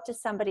can't go up to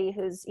somebody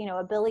who's, you know,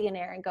 a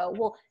billionaire and go,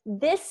 well,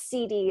 this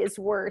CD is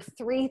worth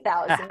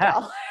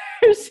 $3,000.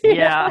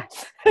 Yeah.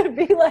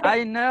 Be like,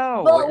 I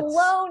know.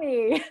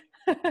 baloney.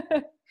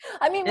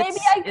 I mean, maybe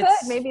I could.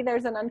 Maybe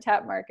there's an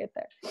untapped market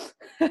there.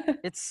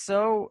 It's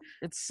so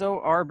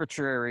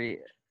arbitrary.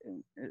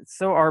 It's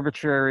so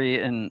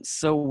arbitrary and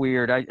so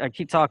weird. I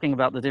keep talking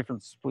about the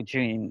difference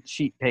between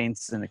cheap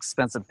paints and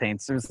expensive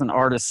paints. There's an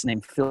artist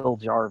named Phil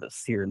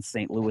Jarvis here in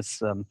St.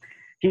 Louis.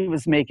 He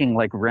was making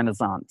like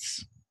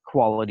Renaissance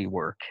quality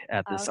work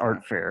at this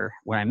art fair.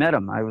 When I met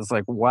him, I was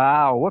like,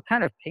 wow, what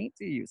kind of paint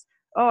do you use?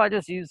 Oh, I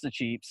just use the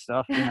cheap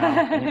stuff, you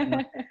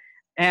know.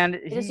 And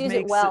he just use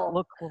makes it well. it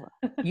look cool.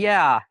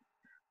 Yeah.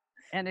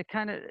 And it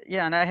kind of,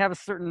 and I have a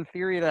certain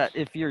theory that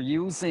if you're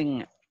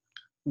using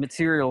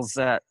materials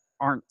that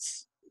aren't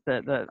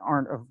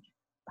of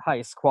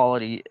highest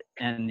quality,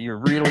 and you're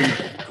really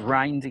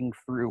grinding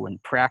through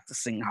and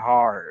practicing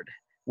hard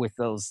with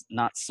those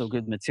not so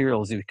good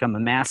materials, you become a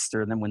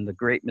master. And then when the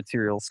great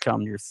materials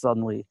come, you're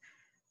suddenly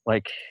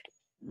like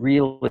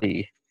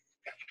really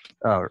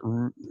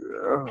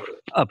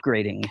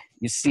upgrading.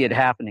 You see it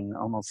happening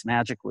almost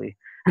magically.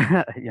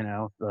 You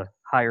know, the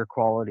higher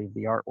quality of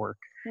the artwork.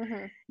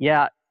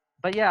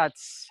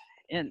 It's,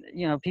 and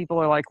you know, people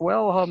are like,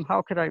 well,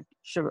 how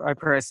should I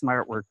price my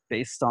artwork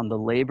based on the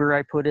labor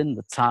I put in,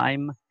 the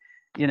time?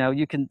 You know,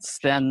 you can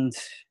spend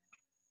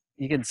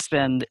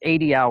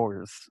 80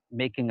 hours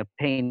making a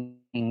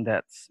painting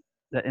that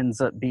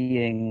ends up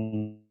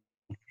being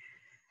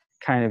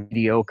kind of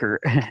mediocre,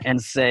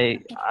 and say,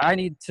 I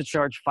need to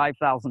charge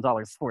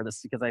 $5,000 for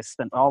this because I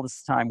spent all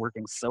this time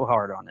working so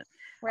hard on it.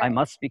 I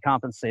must be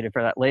compensated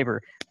for that labor.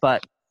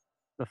 But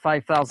the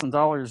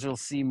 $5,000 you'll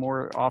see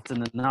more often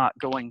than not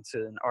going to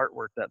an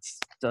artwork that's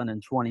done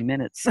in 20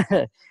 minutes,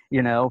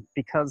 you know,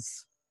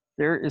 because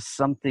there is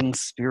something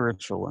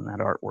spiritual in that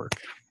artwork.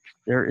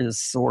 There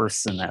is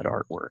source in that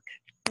artwork,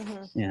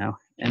 you know,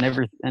 and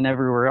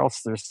everywhere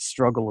else there's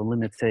struggle and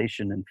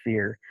limitation and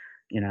fear,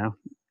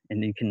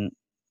 and you can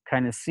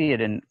kind of see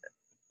it. And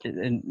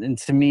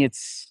to me,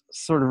 it's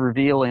sort of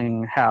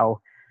revealing how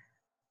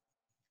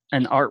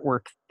an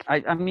artwork,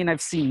 I mean,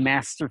 I've seen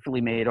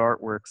masterfully made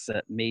artworks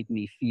that made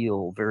me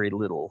feel very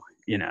little,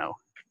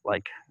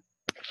 like,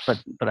 but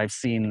then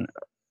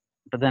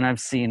I've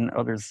seen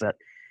others that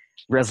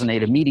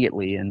resonate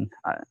immediately, and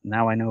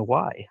now I know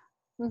why.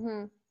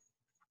 Mm-hmm.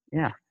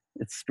 Yeah,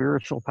 it's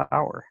spiritual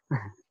power.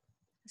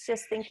 It's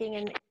just thinking,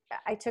 and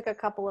I took a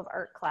couple of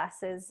art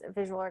classes,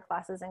 visual art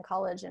classes in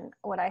college, and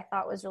what I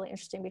thought was really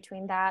interesting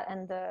between that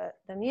and the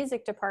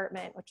music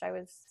department, which I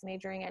was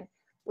majoring in,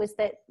 was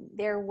that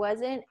there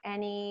wasn't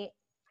any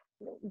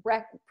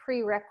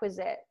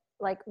prerequisite,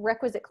 like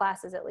requisite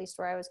classes, at least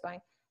where I was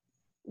going,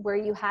 where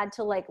you had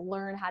to like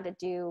learn how to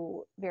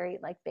do very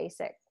like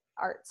basic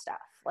art stuff.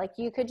 Like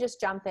you could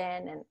just jump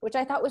in, and which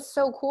I thought was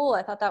so cool.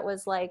 I thought that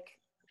was like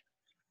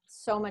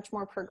so much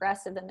more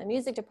progressive than the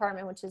music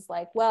department, which is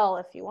like, well,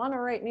 if you want to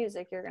write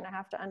music, you're going to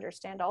have to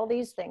understand all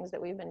these things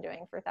that we've been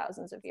doing for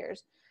thousands of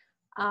years.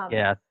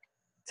 Yeah,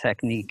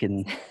 technique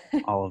and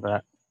all of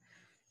that.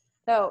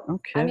 So,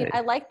 okay. I mean,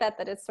 I like that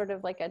it's sort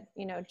of like a,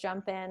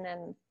 jump in,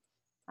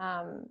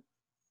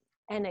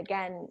 and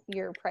again,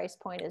 your price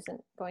point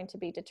isn't going to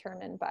be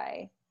determined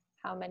by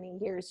how many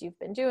years you've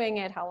been doing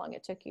it, how long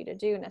it took you to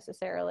do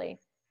necessarily.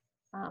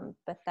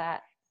 But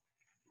that,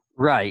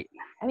 right.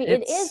 I mean,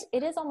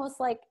 it is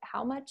almost like,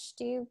 how much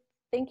do you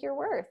think you're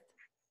worth?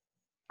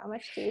 How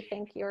much do you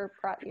think your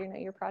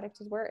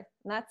product is worth?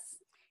 And that's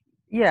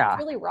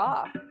really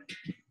raw.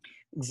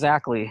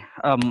 Exactly.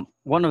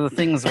 One of the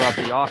things about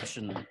the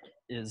auction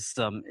is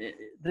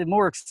the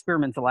more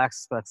experimental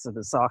aspects of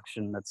this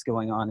auction that's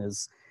going on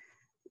is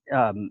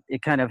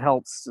it kind of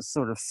helps to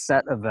sort of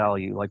set a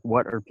value, like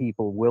what are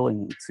people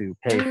willing to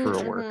pay for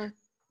a work.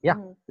 Yeah,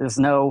 there's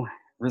no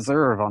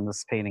reserve on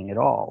this painting at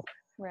all.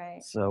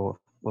 Right. So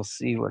we'll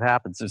see what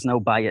happens. There's no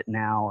buy it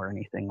now or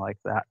anything like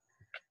that.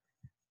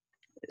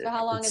 So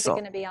how long is it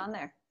going to be on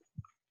there?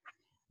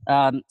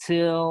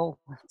 Till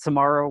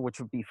tomorrow, which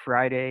would be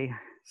Friday.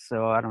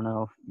 So I don't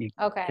know. You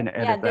can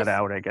edit that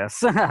out, I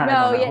guess.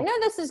 No,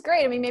 this is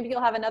great. I mean, maybe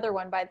you'll have another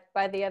one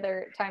by the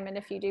other time, and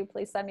if you do,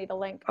 please send me the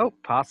link. Oh,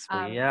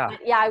 possibly, yeah.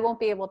 Yeah, I won't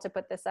be able to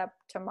put this up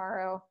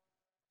tomorrow.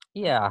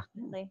 Yeah.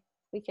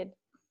 We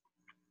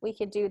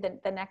could do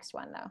the next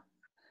one though.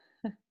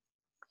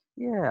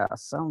 Yeah,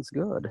 sounds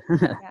good.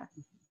 Yeah.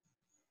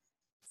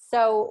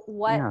 So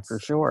what? Yeah, for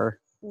sure.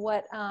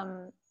 What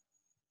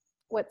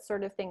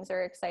sort of things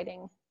are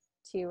exciting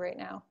to you right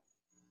now?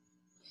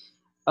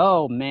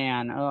 Oh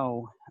man,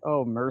 oh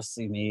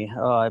mercy me.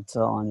 Oh, I'm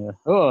telling you.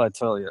 Oh, I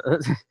tell you.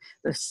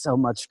 There's so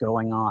much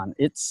going on.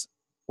 It's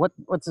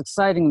what's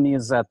exciting to me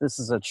is that this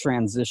is a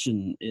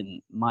transition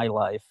in my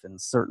life, and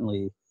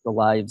certainly the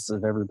lives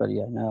of everybody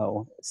I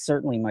know,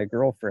 certainly my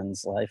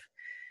girlfriend's life,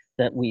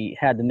 that we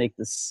had to make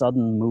this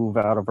sudden move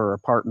out of our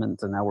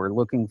apartment, and now we're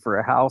looking for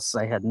a house.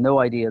 I had no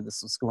idea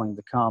this was going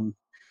to come.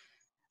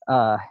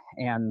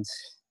 And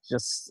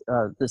just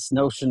this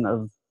notion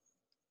of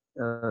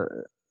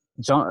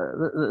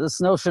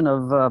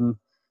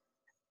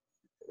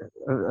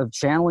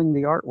channeling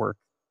the artwork,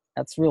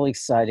 that's really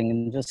exciting,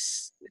 and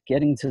just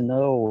getting to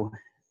know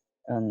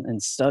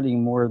and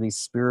studying more of these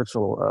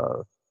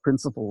spiritual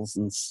principles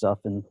and stuff,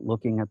 and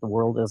looking at the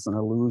world as an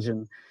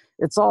illusion.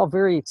 It's all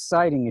very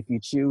exciting if you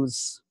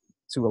choose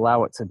to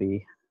allow it to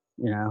be,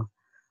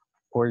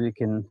 or you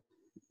can,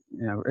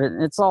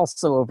 it's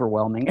also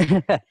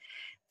overwhelming.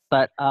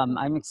 But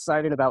I'm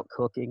excited about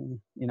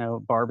cooking,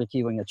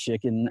 barbecuing a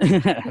chicken,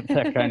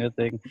 that kind of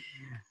thing.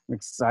 I'm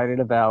excited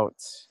about,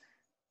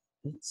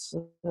 I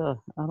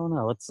don't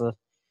know, it's a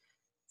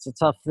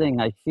tough thing.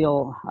 I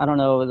feel, I don't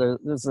know,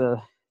 there's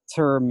a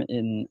term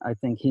in, I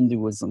think,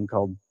 Hinduism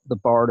called the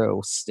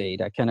Bardo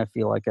state. I kind of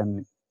feel like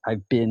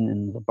I've been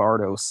in the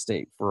Bardo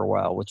state for a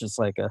while, which is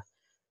like a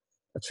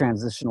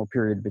transitional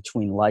period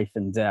between life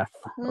and death,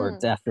 or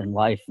death and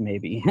life,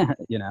 maybe,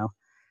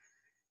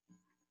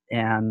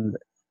 and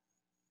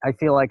I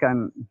feel like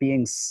I'm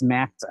being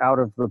smacked out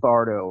of the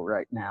Bardo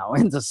right now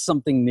into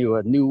something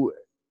new,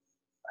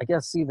 I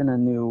guess even a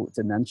new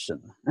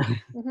dimension.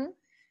 You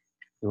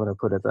would have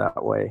put it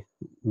that way,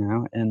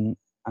 and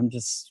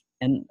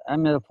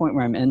I'm at a point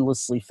where I'm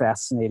endlessly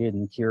fascinated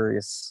and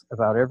curious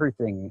about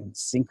everything. And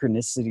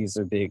synchronicities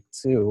are big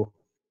too.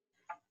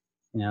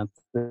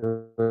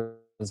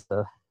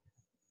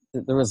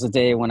 There was a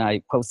day when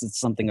I posted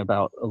something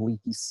about a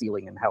leaky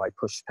ceiling and how I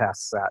pushed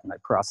past that, and I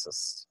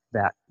processed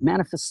that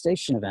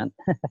manifestation event.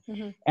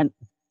 And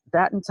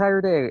that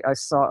entire day, I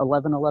saw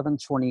 11, 11,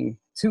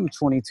 22,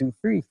 22,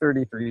 3,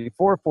 33,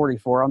 4,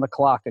 44 on the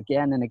clock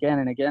again and again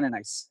and again, and I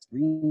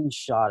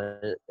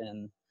screenshotted it,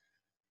 and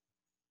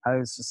I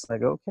was just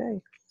like, okay,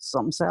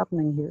 something's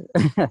happening here.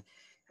 And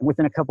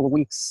within a couple of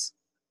weeks,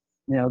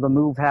 the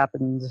move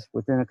happened.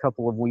 Within a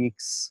couple of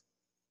weeks,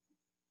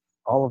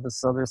 all of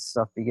this other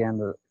stuff began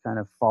to kind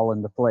of fall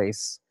into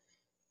place.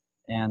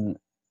 And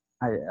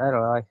I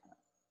don't know,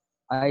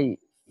 I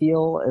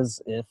feel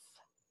as if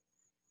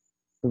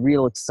the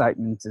real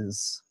excitement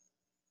is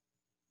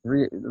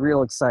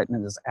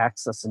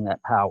accessing that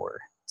power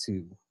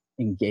to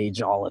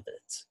engage all of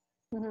it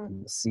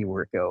and see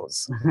where it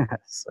goes.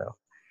 So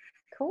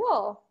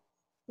cool.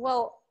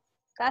 Well,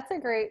 that's a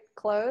great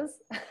close.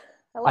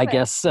 I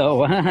guess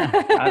so.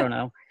 I don't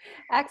know.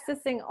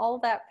 Accessing all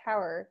that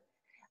power.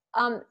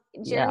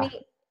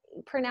 Jeremy,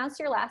 pronounce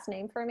your last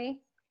name for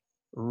me.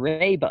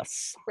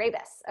 Rabus.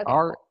 Rabus.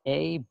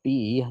 Okay.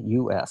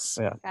 Rabus.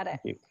 Yeah. Got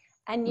it.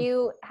 And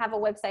you have a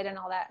website and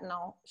all that, and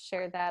I'll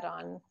share that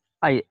on.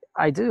 I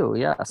do.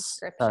 Yes.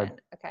 Description.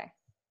 Okay.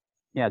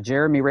 Yeah,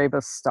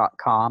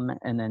 jeremyrabus.com,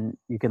 and then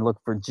you can look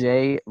for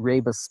J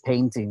Rabus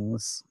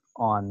Paintings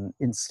on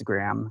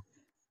Instagram.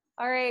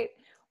 All right.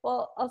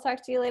 Well, I'll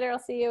talk to you later. I'll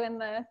see you in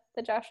the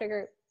Joshua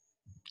group.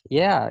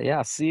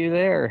 Yeah. See you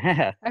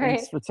there.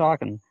 Thanks for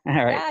talking. All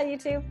right. Yeah, you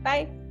too.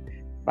 Bye.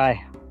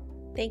 Bye.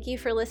 Thank you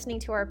for listening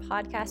to our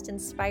podcast,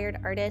 Inspired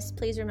Artists.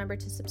 Please remember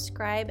to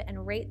subscribe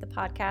and rate the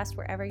podcast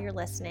wherever you're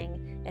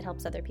listening. It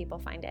helps other people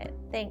find it.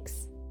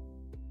 Thanks.